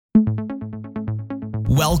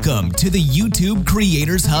Welcome to the YouTube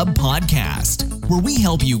Creators Hub podcast, where we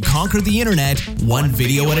help you conquer the internet one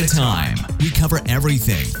video at a time. We cover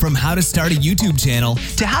everything from how to start a YouTube channel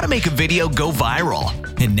to how to make a video go viral.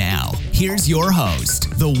 And now, here's your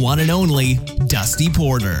host, the one and only Dusty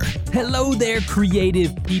Porter. Hello there,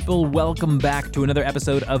 creative people. Welcome back to another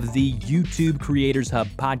episode of the YouTube Creators Hub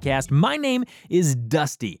podcast. My name is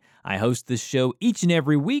Dusty. I host this show each and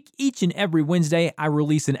every week. Each and every Wednesday, I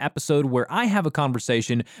release an episode where I have a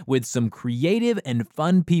conversation with some creative and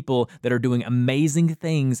fun people that are doing amazing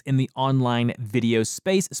things in the online video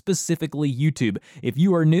space, specifically YouTube. If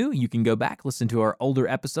you are new, you can go back, listen to our older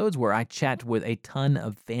episodes where I chat with a ton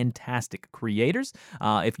of fantastic creators.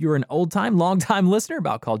 If you're an old-time, long-time listener,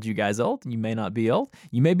 about called you guys old. You may not be old.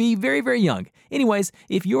 You may be very, very young. Anyways,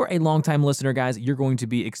 if you're a long-time listener, guys, you're going to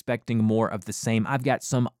be expecting more of the same. I've got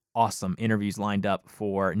some awesome interviews lined up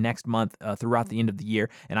for next month throughout the end of the year,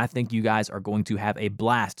 and I think you guys are going to have a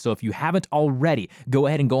blast. So if you haven't already, go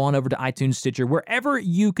ahead and go on over to iTunes, Stitcher, wherever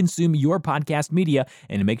you consume your podcast media,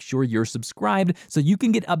 and make sure you're subscribed so you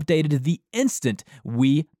can get updated the instant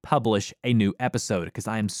we publish a new episode, because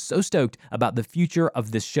I am so stoked about the future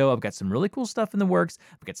of this show. I've got some really cool stuff in the works.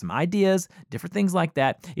 I've got some ideas, different things like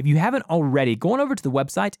that. If you haven't already, go on over to the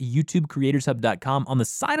website, youtubecreatorshub.com. On the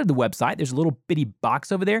side of the website, there's a little bitty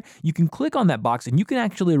box over there. You can click on that box and you can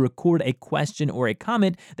actually record a question or a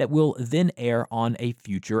comment that will then air on a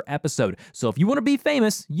future episode. So if you want to be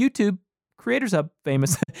famous, YouTube Creators Hub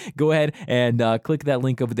famous, go ahead and click that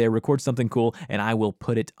link over there, record something cool, and I will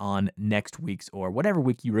put it on next week's or whatever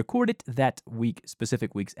week you record it, that week,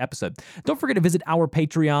 specific week's episode. Don't forget to visit our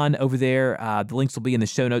Patreon over there. The links will be in the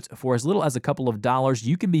show notes. For as little as a couple of dollars,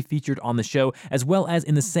 you can be featured on the show, as well as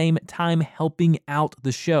in the same time helping out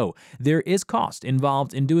the show. There is cost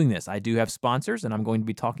involved in doing this. I do have sponsors, and I'm going to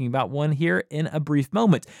be talking about one here in a brief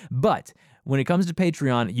moment, but when it comes to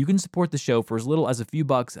Patreon, you can support the show for as little as a few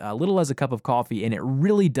bucks, little as a cup of coffee, and it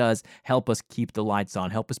really does help us keep the lights on,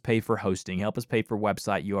 help us pay for hosting, help us pay for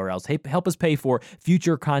website URLs, help us pay for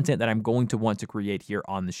future content that I'm going to want to create here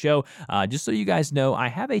on the show. Just so you guys know, I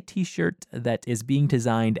have a t-shirt that is being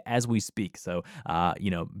designed as we speak, so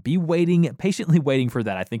be patiently waiting for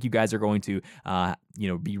that. I think you guys are going to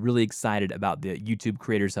be really excited about the YouTube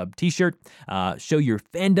Creators Hub t-shirt. Show your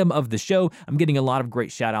fandom of the show. I'm getting a lot of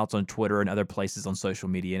great shout outs on Twitter and other places on social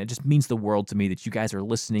media, and it just means the world to me that you guys are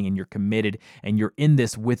listening and you're committed and you're in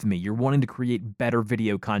this with me. You're wanting to create better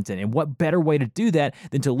video content, and what better way to do that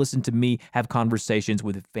than to listen to me have conversations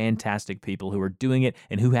with fantastic people who are doing it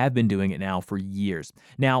and who have been doing it now for years.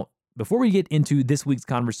 Now, before we get into this week's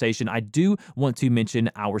conversation, I do want to mention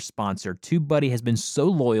our sponsor. TubeBuddy has been so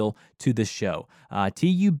loyal to the show.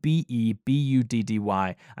 TubeBuddy.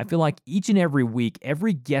 I feel like each and every week,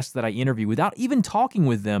 every guest that I interview, without even talking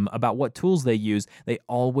with them about what tools they use, they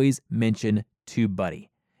always mention TubeBuddy.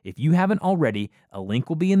 If you haven't already, a link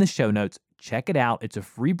will be in the show notes. Check it out. It's a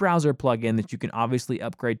free browser plugin that you can obviously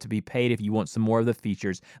upgrade to be paid if you want some more of the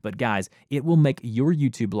features. But guys, it will make your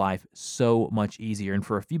YouTube life so much easier. And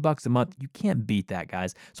for a few bucks a month, you can't beat that,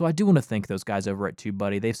 guys. So I do want to thank those guys over at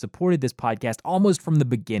TubeBuddy. They've supported this podcast almost from the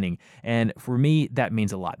beginning. And for me, that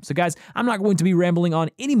means a lot. So guys, I'm not going to be rambling on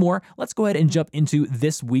anymore. Let's go ahead and jump into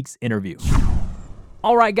this week's interview.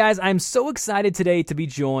 All right, guys, I'm so excited today to be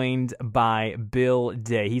joined by Bill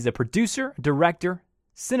Day. He's a producer, director,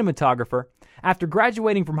 cinematographer. After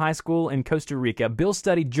graduating from high school in Costa Rica, Bill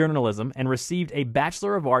studied journalism and received a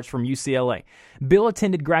Bachelor of Arts from UCLA. Bill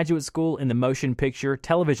attended graduate school in the Motion Picture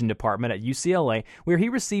Television Department at UCLA, where he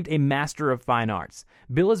received a Master of Fine Arts.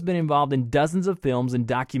 Bill has been involved in dozens of films and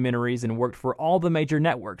documentaries and worked for all the major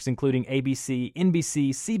networks, including ABC, NBC,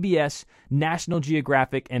 CBS, National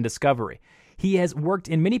Geographic, and Discovery. He has worked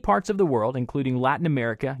in many parts of the world, including Latin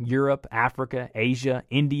America, Europe, Africa, Asia,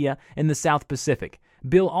 India, and the South Pacific.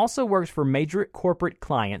 Bill also works for major corporate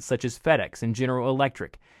clients such as FedEx and General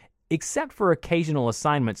Electric. Except for occasional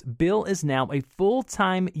assignments, Bill is now a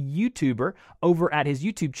full-time YouTuber over at his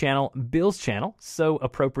YouTube channel, BillsChannel, so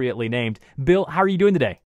appropriately named. Bill, how are you doing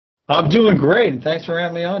today? I'm doing great, and thanks for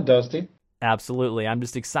having me on, Dusty. Absolutely. I'm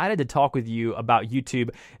just excited to talk with you about YouTube.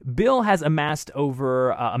 Bill has amassed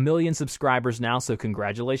over 1 million subscribers now, so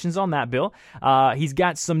congratulations on that, Bill. He's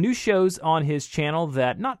got some new shows on his channel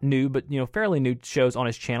that, not new, but fairly new shows on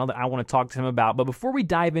his channel that I want to talk to him about. But before we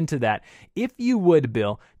dive into that, if you would,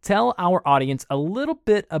 Bill, tell our audience a little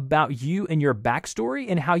bit about you and your backstory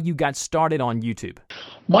and how you got started on YouTube.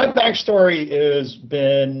 My backstory has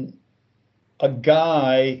been a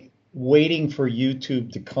guy waiting for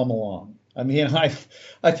YouTube to come along. I mean,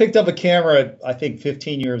 I picked up a camera at, I think,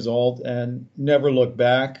 15 years old and never looked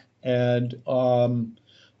back. And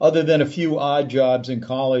other than a few odd jobs in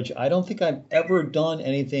college, I don't think I've ever done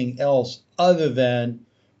anything else other than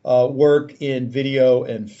work in video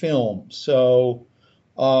and film. So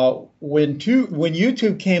when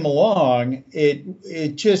YouTube came along,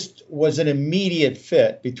 it just was an immediate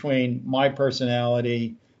fit between my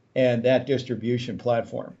personality and that distribution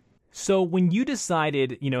platform. So when you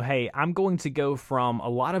decided, hey, I'm going to go from a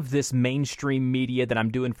lot of this mainstream media that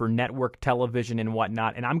I'm doing for network television and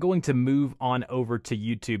whatnot, and I'm going to move on over to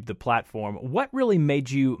YouTube, the platform, what really made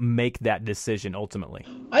you make that decision ultimately?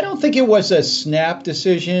 I don't think it was a snap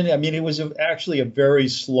decision. I mean, it was actually a very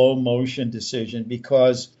slow motion decision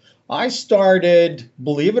because I started,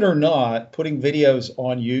 believe it or not, putting videos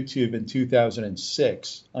on YouTube in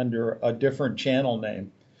 2006 under a different channel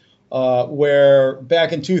name. Where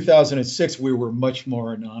back in 2006 we were much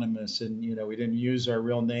more anonymous, and we didn't use our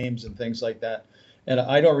real names and things like that. And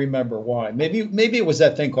I don't remember why. Maybe it was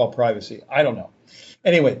that thing called privacy. I don't know.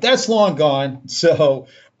 Anyway, that's long gone. So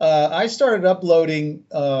I started uploading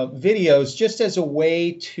videos just as a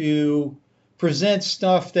way to present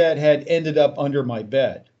stuff that had ended up under my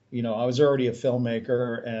bed. I was already a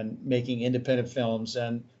filmmaker and making independent films,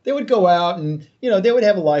 and they would go out and they would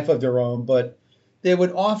have a life of their own, but they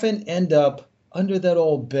would often end up under that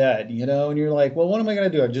old bed, and you're like, well, what am I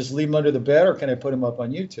going to do? I just leave them under the bed, or can I put them up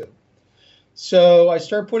on YouTube? So I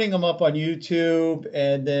started putting them up on YouTube,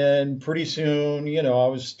 and then pretty soon, I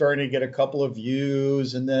was starting to get a couple of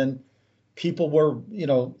views, and then people were,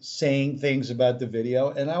 saying things about the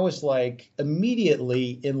video, and I was like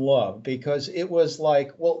immediately in love because it was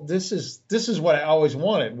like, well, this is what I always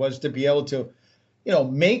wanted, was to be able to,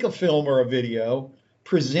 make a film or a video,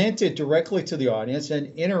 present it directly to the audience,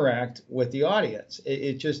 and interact with the audience.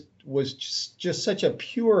 It just was just such a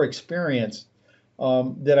pure experience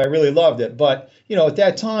that I really loved it. But at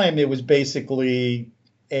that time, it was basically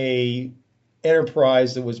a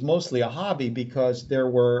enterprise that was mostly a hobby because there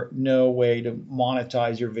were no way to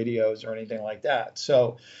monetize your videos or anything like that.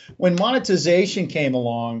 So when monetization came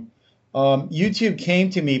along, YouTube came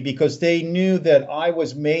to me because they knew that I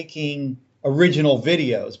was making original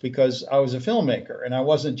videos because I was a filmmaker and I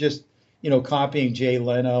wasn't just, copying Jay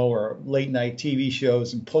Leno or late night TV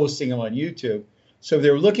shows and posting them on YouTube. So they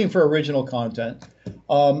were looking for original content.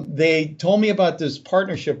 They told me about this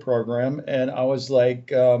partnership program, and I was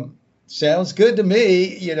like, sounds good to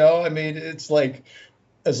me. I mean, it's like,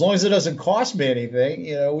 as long as it doesn't cost me anything,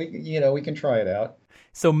 we can try it out.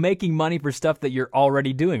 So making money for stuff that you're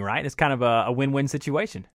already doing, right? It's kind of a win-win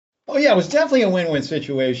situation. Oh, yeah, it was definitely a win-win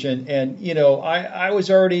situation. And, I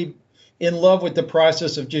was already in love with the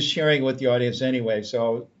process of just sharing it with the audience anyway.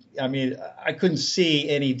 So, I mean, I couldn't see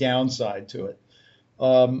any downside to it.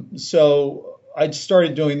 So I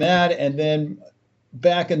started doing that. And then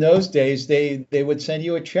back in those days, they would send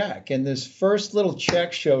you a check. And this first little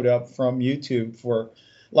check showed up from YouTube for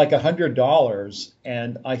like $100.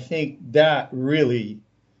 And I think that really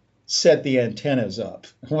set the antennas up.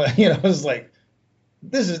 I was like,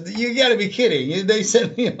 you got to be kidding. They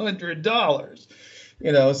sent me $100,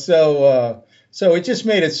 so it just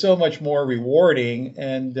made it so much more rewarding.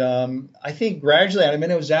 And I think gradually,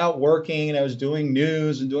 I was out working and I was doing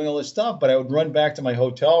news and doing all this stuff, but I would run back to my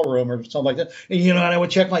hotel room or something like that. And, I would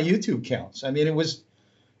check my YouTube counts. I mean, it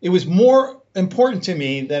was more important to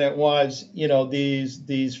me than it was,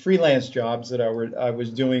 these freelance jobs that I was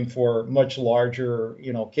doing for much larger,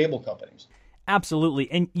 cable companies. Absolutely.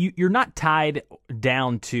 And you're not tied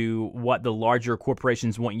down to what the larger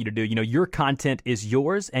corporations want you to do. Your content is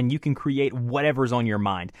yours and you can create whatever's on your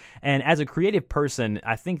mind. And as a creative person,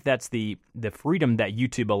 I think that's the freedom that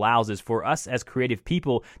YouTube allows, is for us as creative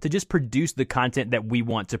people to just produce the content that we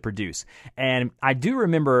want to produce. And I do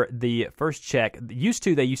remember the first check. They used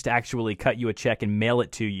to actually cut you a check and mail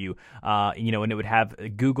it to you, and it would have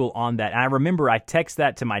Google on that. And I remember I texted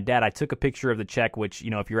that to my dad. I took a picture of the check, which,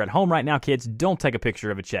 if you're at home right now, kids, don't take a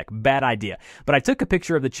picture of a check. Bad idea. But I took a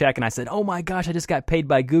picture of the check and I said, oh my gosh, I just got paid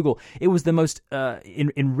by Google. It was the most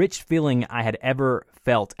enriched feeling I had ever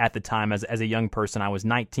felt at the time as a young person. I was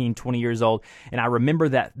 19, 20 years old. And I remember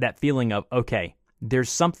that feeling of, okay,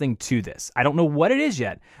 there's something to this. I don't know what it is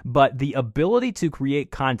yet, but the ability to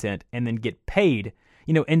create content and then get paid.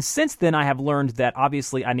 And since then, I have learned that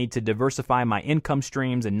obviously I need to diversify my income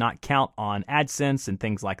streams and not count on AdSense and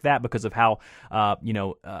things like that because of how,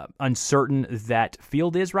 uncertain that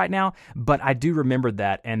field is right now. But I do remember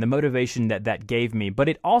that and the motivation that gave me. But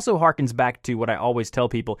it also harkens back to what I always tell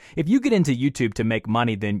people. If you get into YouTube to make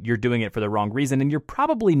money, then you're doing it for the wrong reason and you're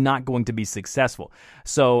probably not going to be successful.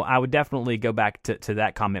 So I would definitely go back to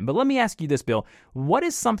that comment. But let me ask you this, Bill. What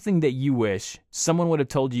is something that you wish someone would have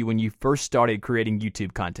told you when you first started creating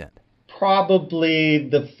YouTube content? probably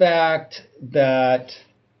the fact that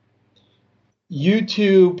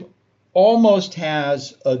YouTube almost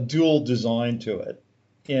has a dual design to it,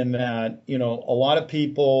 in that, a lot of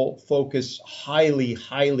people focus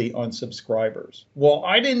highly on subscribers. Well,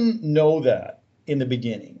 I didn't know that in the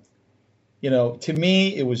beginning. To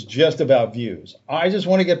me, it was just about views. I just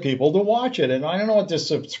want to get people to watch it. And I don't know what this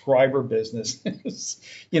subscriber business is.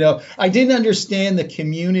 I didn't understand the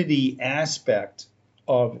community aspect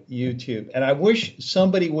of YouTube. And I wish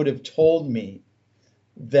somebody would have told me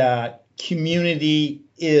that community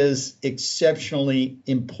is exceptionally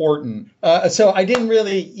important. So I didn't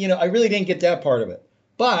really, I really didn't get that part of it.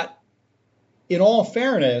 But in all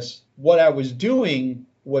fairness, what I was doing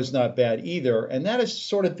was not bad either. And that is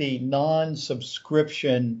sort of the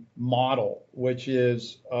non-subscription model, which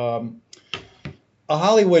is a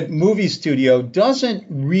Hollywood movie studio doesn't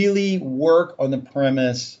really work on the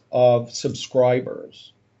premise of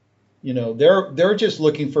subscribers. They're just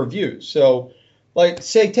looking for views. So like,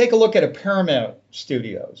 say, take a look at a Paramount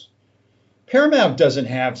Studios. Paramount doesn't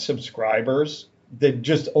have subscribers that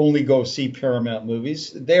just only go see Paramount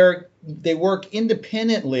movies. They work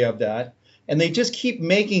independently of that. And they just keep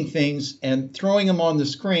making things and throwing them on the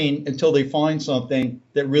screen until they find something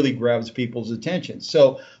that really grabs people's attention.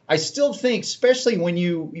 So I still think, especially when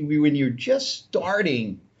you're just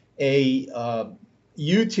starting a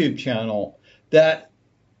YouTube channel, that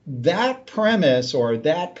premise or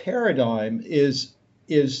that paradigm is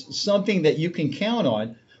something that you can count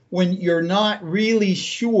on when you're not really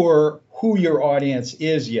sure who your audience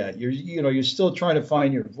is yet. You're still trying to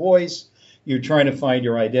find your voice. You're trying to find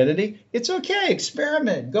your identity. It's okay.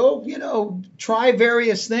 Experiment. Go, try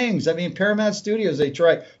various things. I mean, Paramount Studios, they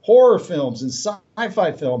try horror films and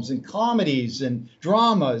sci-fi films and comedies and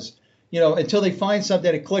dramas, until they find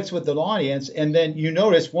something that clicks with an audience. And then you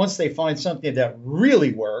notice once they find something that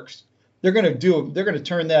really works, they're going to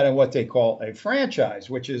turn that in what they call a franchise,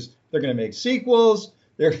 which is they're going to make sequels.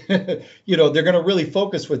 They're going to really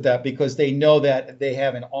focus with that because they know that they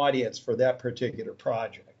have an audience for that particular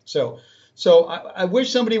project. So I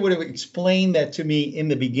wish somebody would have explained that to me in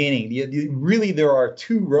the beginning. Really, there are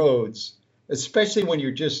two roads, especially when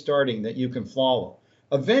you're just starting, that you can follow.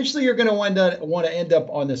 Eventually, you're going to want to end up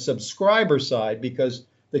on the subscriber side because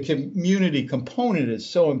the community component is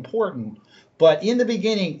so important. But in the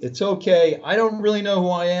beginning, it's okay. I don't really know who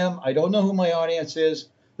I am. I don't know who my audience is.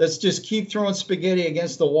 Let's just keep throwing spaghetti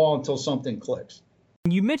against the wall until something clicks.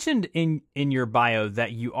 You mentioned in your bio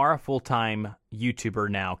that you are a full-time YouTuber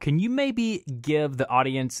now. Can you maybe give the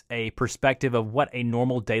audience a perspective of what a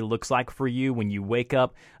normal day looks like for you when you wake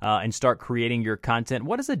up and start creating your content?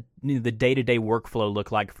 What does the day-to-day workflow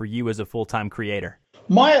look like for you as a full-time creator?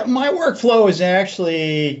 My workflow is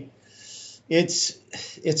actually,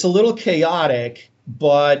 it's a little chaotic,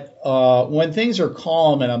 but when things are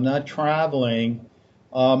calm and I'm not traveling,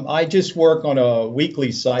 I just work on a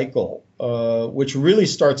weekly cycle. Which really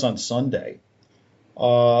starts on Sunday.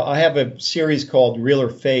 I have a series called Real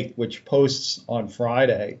or Fake, which posts on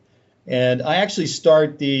Friday. And I actually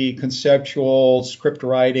start the conceptual script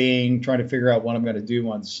writing, trying to figure out what I'm going to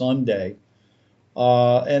do on Sunday.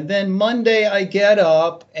 And then Monday I get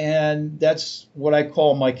up, and that's what I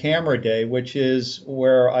call my camera day, which is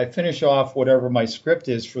where I finish off whatever my script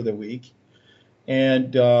is for the week.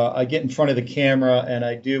 And I get in front of the camera and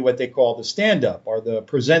I do what they call the stand-up or the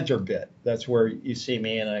presenter bit. That's where you see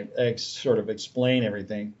me and I sort of explain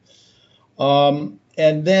everything. And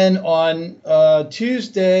then on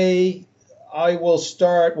Tuesday, I will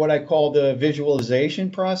start what I call the visualization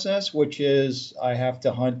process, which is I have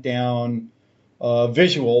to hunt down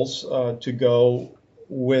visuals to go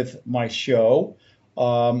with my show.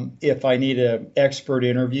 If I need an expert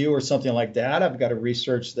interview or something like that, I've got to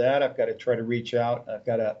research that. I've got to try to reach out. I've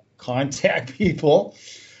got to contact people.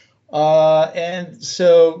 And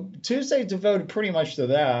so Tuesday devoted pretty much to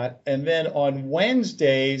that. And then on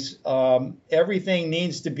Wednesdays, everything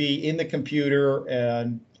needs to be in the computer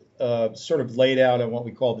and sort of laid out on what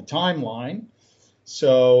we call the timeline.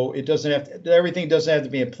 So everything doesn't have to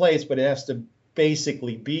be in place, but it has to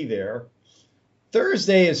basically be there.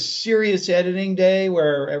 Thursday is serious editing day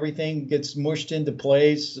where everything gets mushed into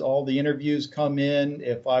place. All the interviews come in.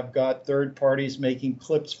 If I've got third parties making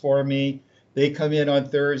clips for me, they come in on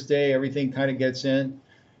Thursday. Everything kind of gets in.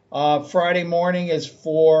 Friday morning is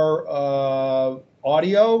for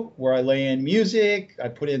audio, where I lay in music. I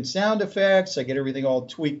put in sound effects. I get everything all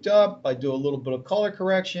tweaked up. I do a little bit of color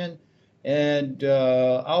correction. And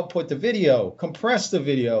output the video, compress the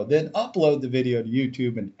video, then upload the video to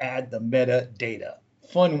YouTube and add the metadata.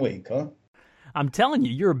 Fun week, huh? I'm telling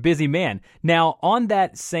you, you're a busy man. Now, on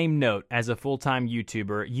that same note, as a full-time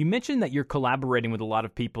YouTuber, you mentioned that you're collaborating with a lot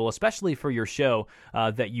of people, especially for your show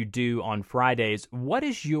that you do on Fridays. What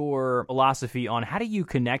is your philosophy on how do you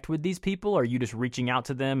connect with these people? Are you just reaching out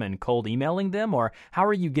to them and cold emailing them? Or how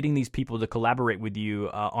are you getting these people to collaborate with you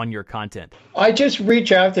on your content? I just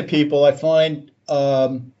reach out to people. I find,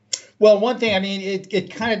 well, one thing, I mean,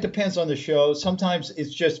 it kind of depends on the show. Sometimes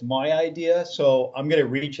it's just my idea, so I'm going to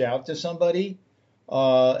reach out to somebody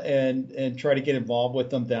and try to get involved with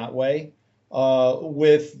them that way.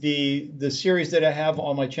 With the series that I have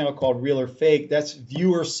on my channel called Real or Fake, that's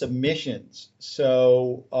viewer submissions.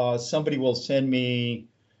 So somebody will send me,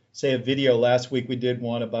 say, a video. Last week we did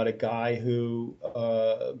one about a guy who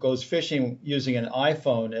goes fishing using an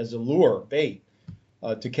iPhone as a lure bait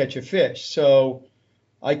to catch a fish. So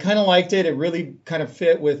I kind of liked it. It really kind of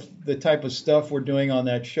fit with the type of stuff we're doing on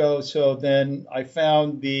that show. So then I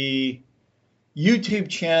found the YouTube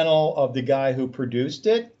channel of the guy who produced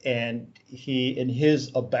it, and he, in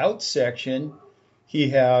his about section, he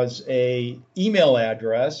has a email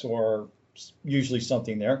address or usually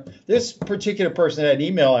something there. This particular person had an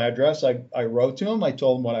email address. I wrote to him. I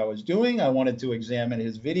told him what I was doing. I wanted to examine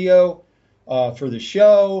his video for the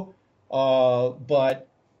show. But,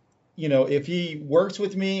 you know, if he works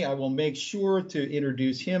with me, I will make sure to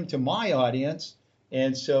introduce him to my audience.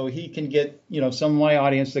 And so he can get, you know, some of my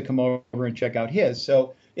audience to come over and check out his.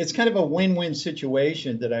 So it's kind of a win-win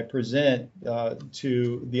situation that I present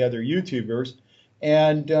to the other YouTubers.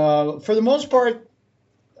 And for the most part,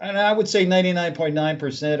 and I would say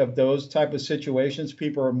 99.9% of those type of situations,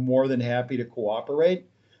 people are more than happy to cooperate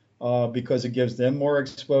because it gives them more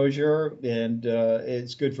exposure and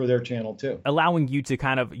it's good for their channel too. Allowing you to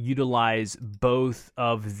kind of utilize both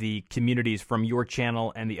of the communities from your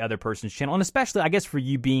channel and the other person's channel. And especially, I guess, for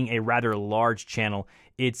you being a rather large channel,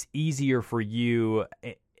 it's easier for you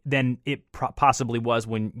than it possibly was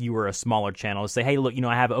when you were a smaller channel to say, hey, look, you know,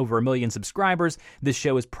 I have over 1 million subscribers. This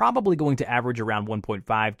show is probably going to average around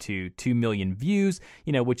 1.5 to 2 million views,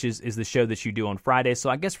 you know, which is the show that you do on Friday. So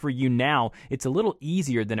I guess for you now, it's a little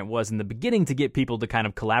easier than it was in the beginning to get people to kind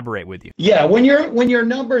of collaborate with you. Yeah, when your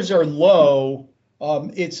numbers are low,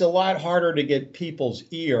 it's a lot harder to get people's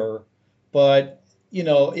ear. But, you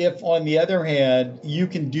know, if on the other hand, you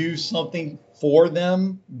can do something for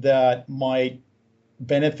them that might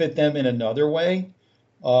benefit them in another way.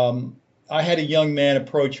 I had a young man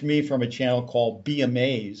approach me from a channel called Be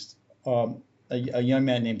Amazed, a young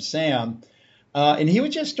man named Sam, and he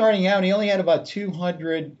was just starting out. He only had about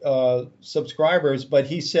 200 subscribers, but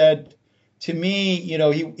he said to me, you know,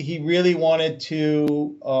 he really wanted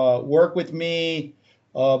to work with me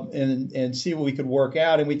and see what we could work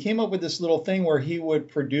out. And we came up with this little thing where he would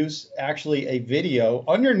produce actually a video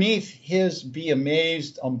underneath his Be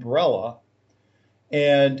Amazed umbrella.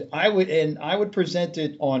 And I would present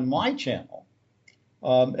it on my channel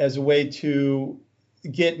as a way to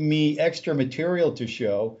get me extra material to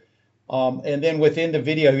show. And then within the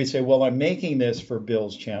video, he'd say, well, I'm making this for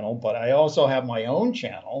Bill's channel, but I also have my own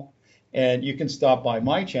channel, and you can stop by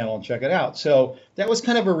my channel and check it out. So that was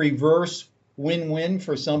kind of a reverse win-win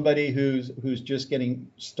for somebody who's just getting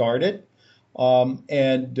started.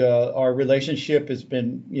 And our relationship has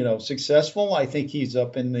been, you know, successful. I think he's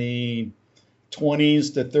up in the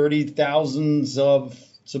 20s to 30,000s of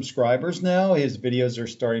subscribers now. His videos are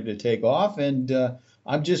starting to take off, and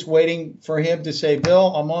I'm just waiting for him to say,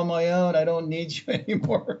 Bill, I'm on my own. I don't need you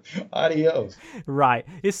anymore. Adios. Right.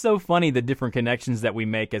 It's so funny, the different connections that we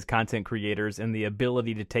make as content creators and the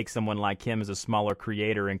ability to take someone like him as a smaller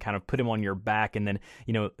creator and kind of put him on your back, and then,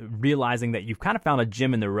 you know, realizing that you've kind of found a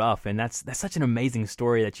gem in the rough. And that's such an amazing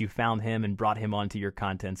story that you found him and brought him onto your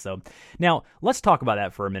content. So now let's talk about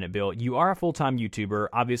that for a minute, Bill. You are a full-time YouTuber.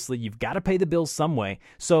 Obviously, you've got to pay the bills some way.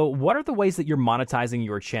 So what are the ways that you're monetizing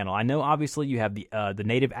your channel? I know obviously you have the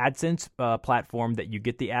native AdSense platform that you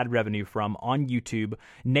get the ad revenue from on YouTube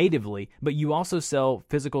natively, but you also sell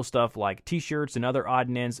physical stuff like t-shirts and other odd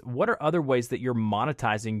and ends. What are other ways that you're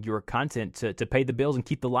monetizing your content to pay the bills and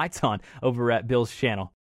keep the lights on over at Bill's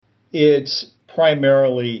channel? It's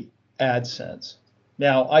primarily AdSense.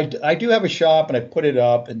 Now, I do have a shop, and I put it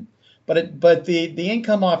up, but the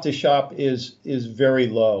income off the shop is very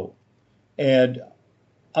low. And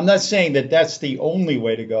I'm not saying that that's the only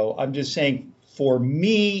way to go. I'm just saying, for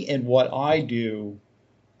me and what I do,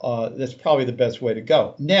 that's probably the best way to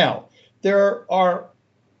go. Now, there are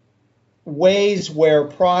ways where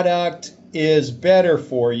product is better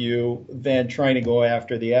for you than trying to go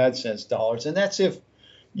after the AdSense dollars, and that's if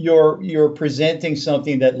you're presenting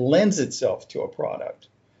something that lends itself to a product.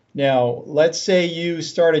 Now, let's say you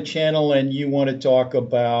start a channel and you want to talk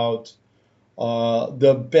about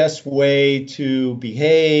the best way to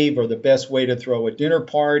behave or the best way to throw a dinner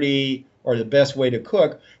party or the best way to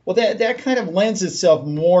cook. Well, that kind of lends itself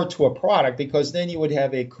more to a product, because then you would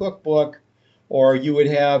have a cookbook or you would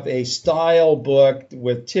have a style book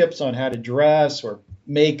with tips on how to dress or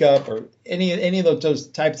makeup or any of those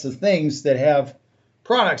types of things that have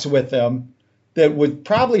products with them that would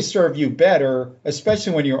probably serve you better,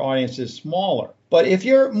 especially when your audience is smaller. But if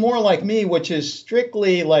you're more like me, which is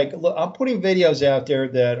strictly like, look, I'm putting videos out there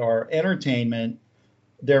that are entertainment,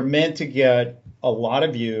 they're meant to get a lot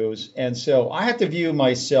of views. And so I have to view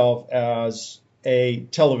myself as a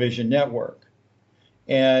television network.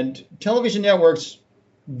 And television networks,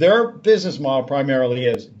 their business model primarily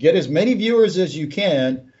is get as many viewers as you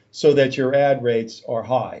can so that your ad rates are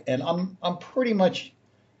high. And I'm pretty much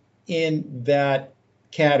in that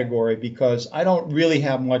category because I don't really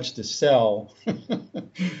have much to sell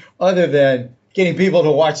other than getting people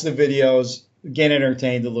to watch the videos, get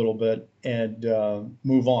entertained a little bit, and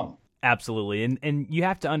move on. Absolutely. And you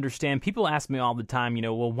have to understand, people ask me all the time,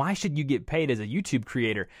 well, why should you get paid as a YouTube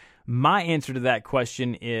creator? My answer to that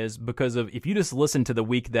question is because of, if you just listen to the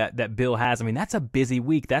week that Bill has, I mean, that's a busy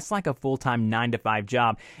week. That's like a full-time 9-to-5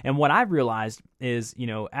 job. And what I've realized is,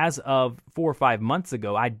 as of 4 or 5 months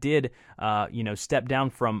ago, I did, step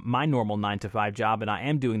down from my normal 9-to-5 job, and I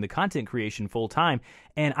am doing the content creation full-time.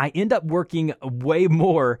 And I end up working way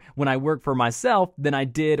more when I work for myself than I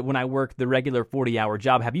did when I worked the regular 40-hour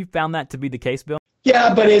job. Have you found that to be the case, Bill?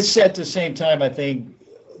 Yeah, but it's at the same time, I think,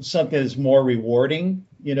 something that's more rewarding,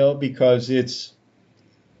 because it's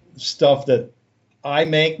stuff that I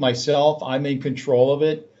make myself. I'm in control of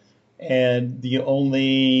it. And the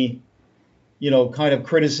only, kind of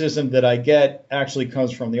criticism that I get actually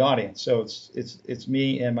comes from the audience. So it's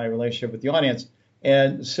me and my relationship with the audience.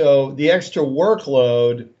 And so the extra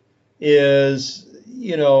workload is,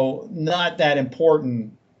 not that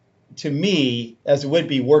important to me as it would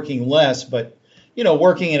be working less, but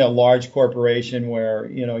working in a large corporation where,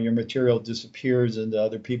 your material disappears into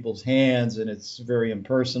other people's hands and it's very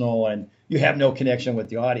impersonal and you have no connection with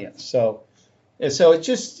the audience. So it's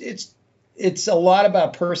a lot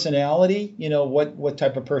about personality, what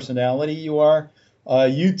type of personality you are.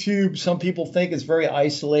 YouTube, some people think is very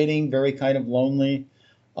isolating, very kind of lonely.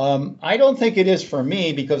 I don't think it is for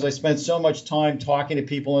me because I spend so much time talking to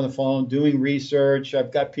people on the phone, doing research.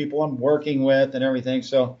 I've got people I'm working with and everything.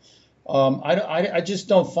 So I just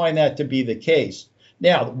don't find that to be the case.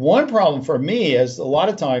 Now, one problem for me is a lot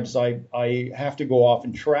of times I have to go off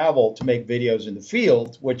and travel to make videos in the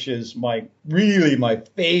field, which is really my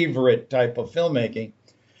favorite type of filmmaking.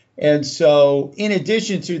 And so in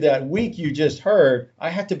addition to that week you just heard, I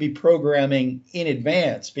have to be programming in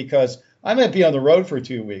advance because I might be on the road for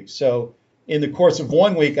 2 weeks. So in the course of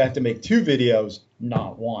 1 week, I have to make 2 videos,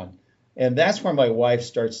 not 1. And that's where my wife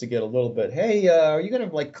starts to get a little bit, hey, are you going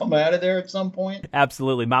to come out of there at some point?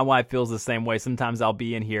 Absolutely. My wife feels the same way. Sometimes I'll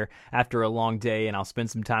be in here after a long day and I'll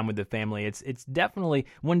spend some time with the family. It's definitely,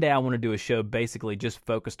 one day I want to do a show basically just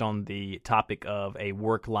focused on the topic of a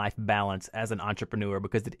work-life balance as an entrepreneur,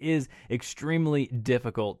 because it is extremely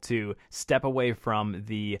difficult to step away from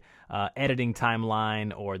the editing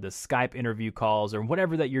timeline or the Skype interview calls or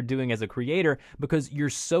whatever that you're doing as a creator, because you're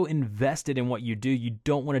so invested in what you do. You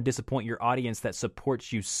don't want to disappoint your audience that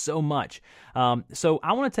supports you so much. So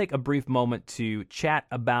I want to take a brief moment to chat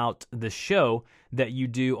about the show that you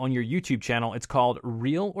do on your YouTube channel. It's called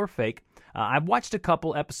Real or Fake. I've watched a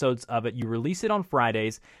couple episodes of it. You release it on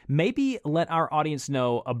Fridays. Maybe let our audience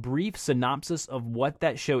know a brief synopsis of what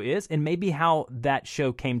that show is and maybe how that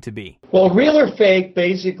show came to be. Well, Real or Fake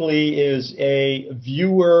basically is a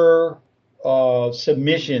viewer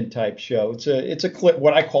submission type show. It's a clip,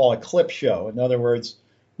 what I call a clip show. In other words,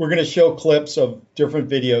 we're going to show clips of different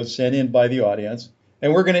videos sent in by the audience,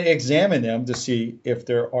 and we're going to examine them to see if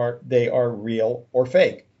they are real or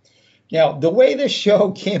fake. Now, the way this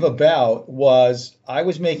show came about was I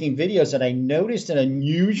was making videos and I noticed an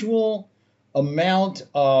unusual amount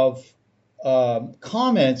of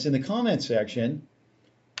comments in the comment section,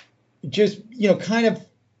 just, kind of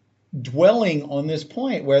dwelling on this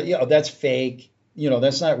point where, that's fake,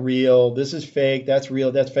 that's not real, this is fake, that's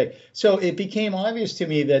real, that's fake. So it became obvious to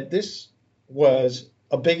me that this was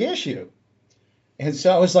a big issue. And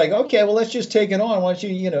so I was like, okay, well, let's just take it on.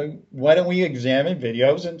 Why don't we examine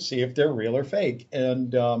videos and see if they're real or fake?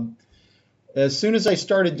 And as soon as I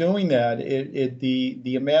started doing that,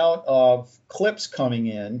 the amount of clips coming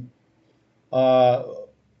in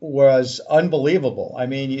was unbelievable. I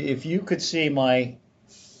mean, if you could see my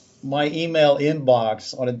email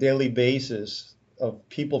inbox on a daily basis of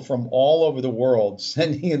people from all over the world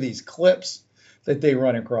sending in these clips that they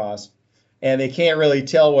run across, and they can't really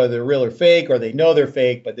tell whether they're real or fake, or they know they're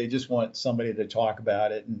fake, but they just want somebody to talk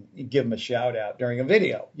about it and give them a shout out during a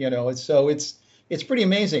video. And so it's pretty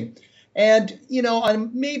amazing. And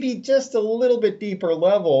on maybe just a little bit deeper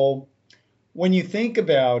level, when you think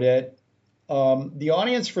about it, the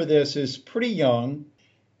audience for this is pretty young.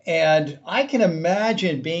 And I can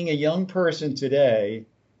imagine being a young person today,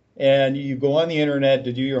 and you go on the internet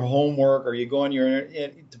to do your homework, or you go on your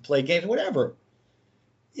internet to play games, whatever.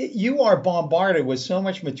 You are bombarded with so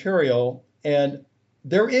much material, and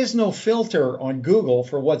there is no filter on Google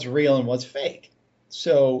for what's real and what's fake.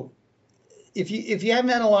 So if you haven't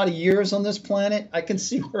had a lot of years on this planet, I can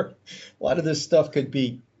see where a lot of this stuff could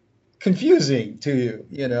be confusing to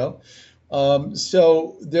you.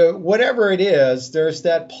 So whatever it is, there's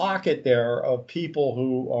that pocket there of people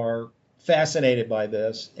who are fascinated by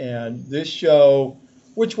this. And this show,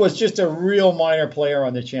 which was just a real minor player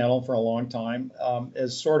on the channel for a long time,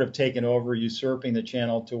 has sort of taken over, usurping the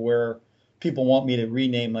channel to where people want me to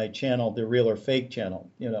rename my channel the Real or Fake channel,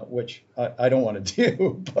 which I don't want to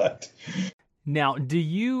do. But now, do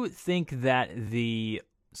you think that the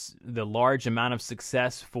large amount of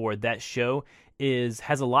success for that show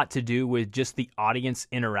has a lot to do with just the audience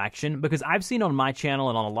interaction? Because I've seen on my channel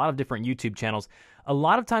and on a lot of different YouTube channels, a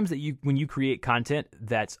lot of times that when you create content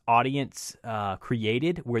that's audience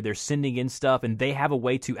created, where they're sending in stuff and they have a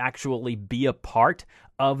way to actually be a part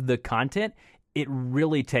of the content, it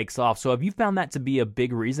really takes off. So have you found that to be a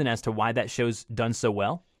big reason as to why that show's done so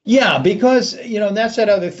well? Yeah, because, and that's that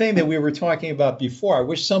other thing that we were talking about before. I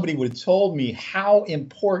wish somebody would have told me how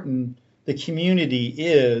important the community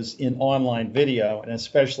is in online video, and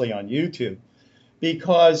especially on YouTube,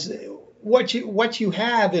 because what you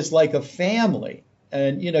have is like a family.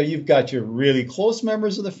 And, you've got your really close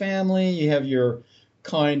members of the family. You have your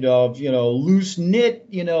kind of, loose knit,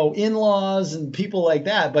 in-laws and people like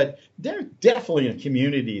that. But there's definitely a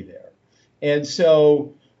community there. And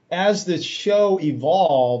so as the show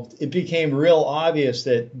evolved, it became real obvious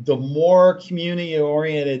that the more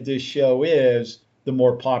community-oriented this show is, the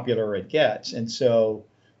more popular it gets. And so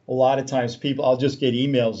a lot of times I'll just get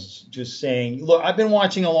emails just saying, look, I've been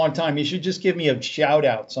watching a long time. You should just give me a shout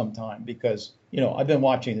out sometime because, I've been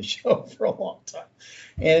watching the show for a long time.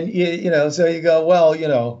 And, so you go, well,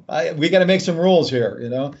 we got to make some rules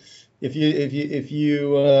here. If you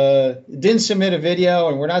didn't submit a video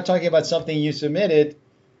and we're not talking about something you submitted,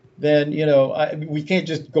 then, we can't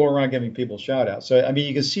just go around giving people shout outs. So,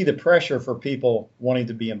 you can see the pressure for people wanting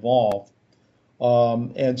to be involved.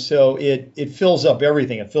 And so it fills up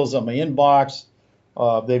everything. It fills up my inbox.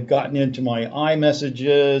 They've gotten into my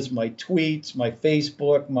iMessages, my tweets, my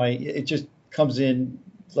Facebook, it just comes in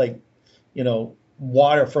like,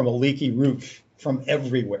 water from a leaky roof from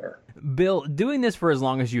everywhere. Bill, doing this for as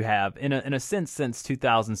long as you have, in a sense since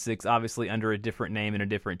 2006, obviously under a different name and a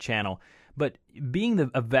different channel, but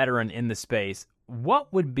being a veteran in the space,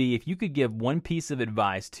 what would be, if you could give one piece of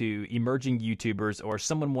advice to emerging YouTubers or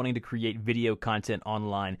someone wanting to create video content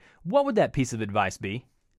online, what would that piece of advice be?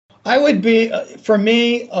 I would be, for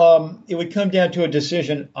me, it would come down to a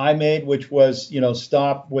decision I made, which was,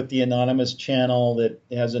 stop with the anonymous channel that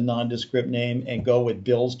has a nondescript name and go with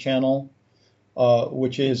BillsChannel,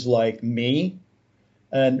 which is like me,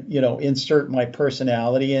 and, insert my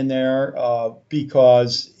personality in there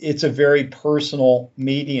because it's a very personal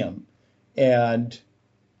medium. And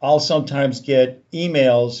I'll sometimes get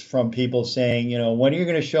emails from people saying, when are you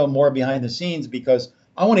going to show more behind the scenes? Because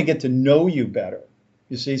I want to get to know you better.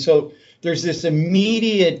 You see, so there's this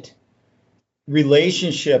immediate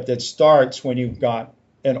relationship that starts when you've got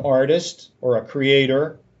an artist or a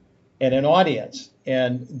creator and an audience.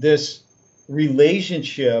 And this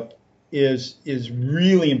relationship is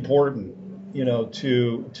really important,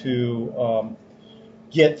 to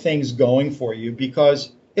get things going for you,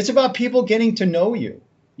 because it's about people getting to know you.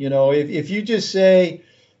 If you just say,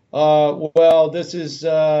 well, this is,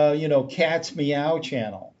 Cat's Meow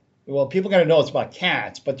Channel. Well, people are going to know it's about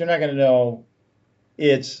cats, but they're not going to know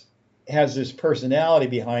it has this personality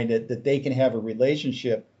behind it that they can have a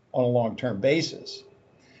relationship on a long-term basis.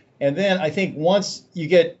 And then I think once you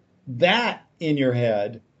get that in your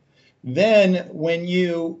head, then when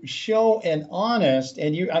you show an honest,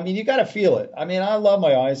 and you got to feel it. I love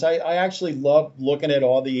my audience. I actually love looking at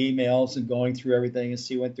all the emails and going through everything and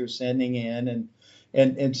see what they're sending in,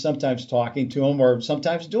 and sometimes talking to them, or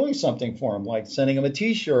sometimes doing something for them, like sending them a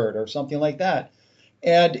T-shirt or something like that.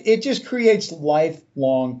 And it just creates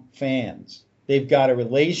lifelong fans. They've got a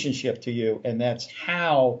relationship to you, and that's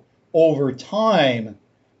how, over time,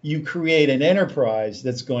 you create an enterprise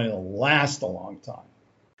that's going to last a long time.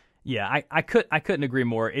 Yeah, I couldn't agree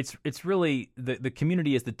more. It's really the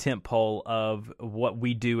community is the tent pole of what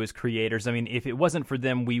we do as creators. I mean, if it wasn't for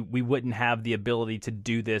them, we wouldn't have the ability to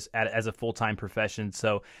do this as a full-time profession.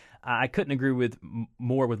 So I couldn't agree with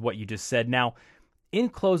more with what you just said. Now, in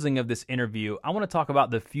closing of this interview, I want to talk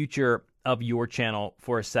about the future of your channel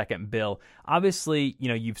for a second, Bill. Obviously,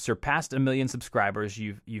 you've surpassed 1 million subscribers.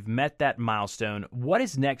 You've met that milestone. What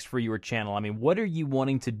is next for your channel? I mean, what are you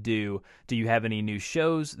wanting to do? Do you have any new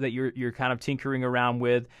shows that you're kind of tinkering around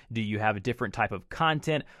with? Do you have a different type of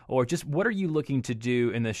content, or just what are you looking to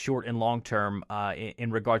do in the short and long term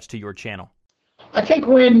in regards to your channel? I think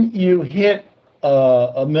when you hit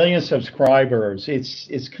 1 million subscribers,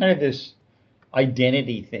 it's kind of this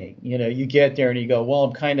identity thing. You get there and you go, well,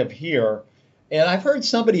 I'm kind of here. And I've heard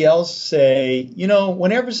somebody else say,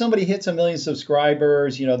 whenever somebody hits 1 million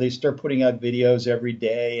subscribers, they start putting out videos every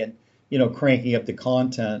day and, cranking up the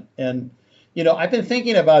content. And, I've been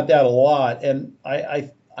thinking about that a lot, and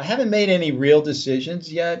I haven't made any real decisions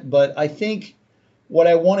yet, but I think what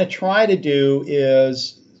I want to try to do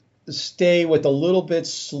is stay with a little bit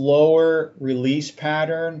slower release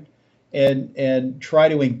pattern and try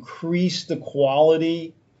to increase the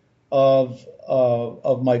quality of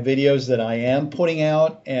my videos that I am putting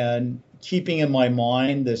out, and keeping in my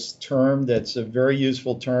mind this term that's a very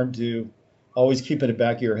useful term to always keep in the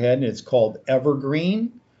back of your head, and it's called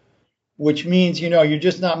evergreen, which means, you're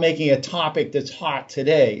just not making a topic that's hot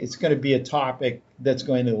today. It's going to be a topic that's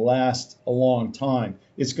going to last a long time.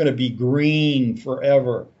 It's going to be green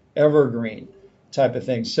forever, evergreen type of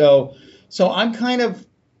thing. So I'm kind of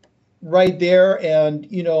right there. And,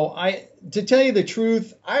 to tell you the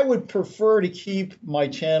truth, I would prefer to keep my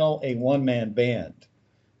channel a one-man band,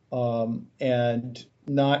 and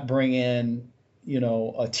not bring in,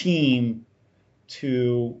 a team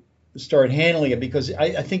to start handling it, because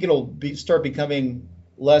I think it'll start becoming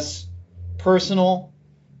less personal.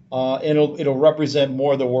 It'll represent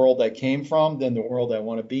more the world I came from than the world I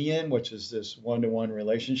want to be in, which is this one-to-one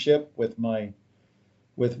relationship with my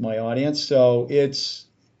audience. So it's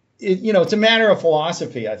a matter of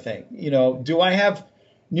philosophy, I think. Do I have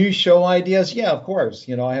new show ideas? Yeah, of course.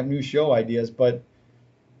 I have new show ideas, but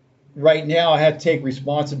right now I have to take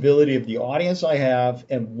responsibility of the audience I have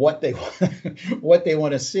and what they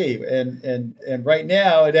want to see. And right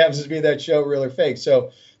now it happens to be that show, Real or Fake.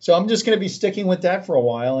 So I'm just going to be sticking with that for a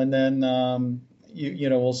while, and then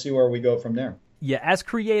we'll see where we go from there. Yeah, as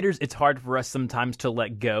creators, it's hard for us sometimes to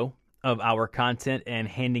let go of our content and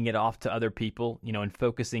handing it off to other people, and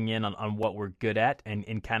focusing in on what we're good at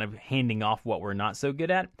and kind of handing off what we're not so good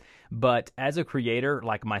at. But as a creator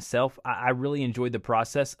like myself, I really enjoyed the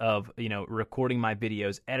process of, recording my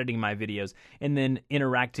videos, editing my videos, and then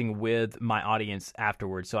interacting with my audience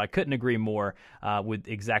afterwards. So I couldn't agree more with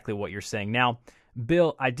exactly what you're saying. Now,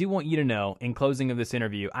 Bill, I do want you to know, in closing of this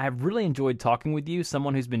interview, I have really enjoyed talking with you,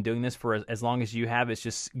 someone who's been doing this for as long as you have. It's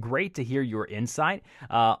just great to hear your insight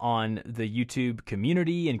on the YouTube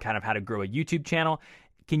community and kind of how to grow a YouTube channel.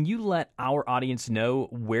 Can you let our audience know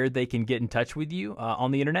where they can get in touch with you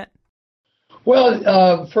on the internet?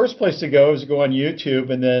 Well, first place to go is to go on YouTube,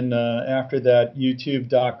 and then after that,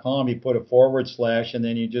 youtube.com, you put a / and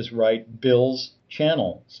then you just write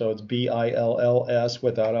BillsChannel. So it's BILLS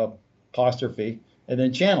without a apostrophe, and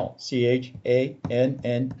then channel, CHANNEL.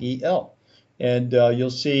 And you'll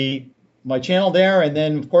see my channel there. And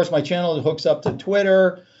then, of course, my channel hooks up to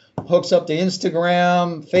Twitter, hooks up to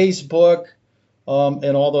Instagram, Facebook,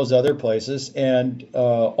 and all those other places. And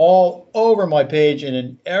all over my page and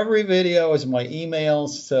in every video is my email.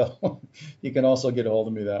 So you can also get a hold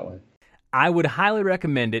of me that way. I would highly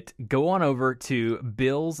recommend it. Go on over to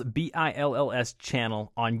Bill's, BILLS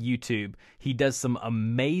channel on YouTube. He does some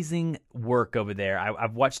amazing work over there.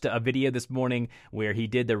 I've watched a video this morning where he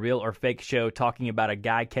did the Real or Fake show talking about a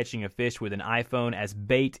guy catching a fish with an iPhone as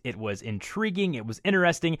bait. It was intriguing. It was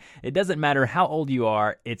interesting. It doesn't matter how old you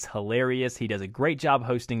are. It's hilarious. He does a great job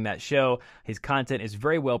hosting that show. His content is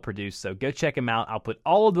very well produced, so go check him out. I'll put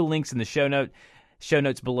all of the links in the show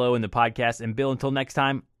notes below in the podcast. And Bill, until next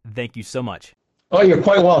time, thank you so much. Oh, you're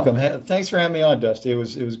quite welcome. Thanks for having me on, Dusty. It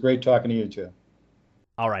was great talking to you too.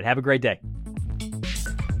 All right. Have a great day.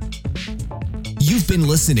 You've been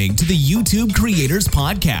listening to the YouTube Creators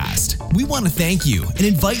Podcast. We want to thank you and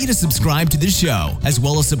invite you to subscribe to the show, as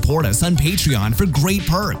well as support us on Patreon for great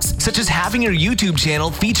perks, such as having your YouTube channel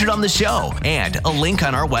featured on the show and a link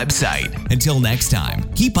on our website. Until next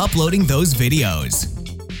time, keep uploading those videos.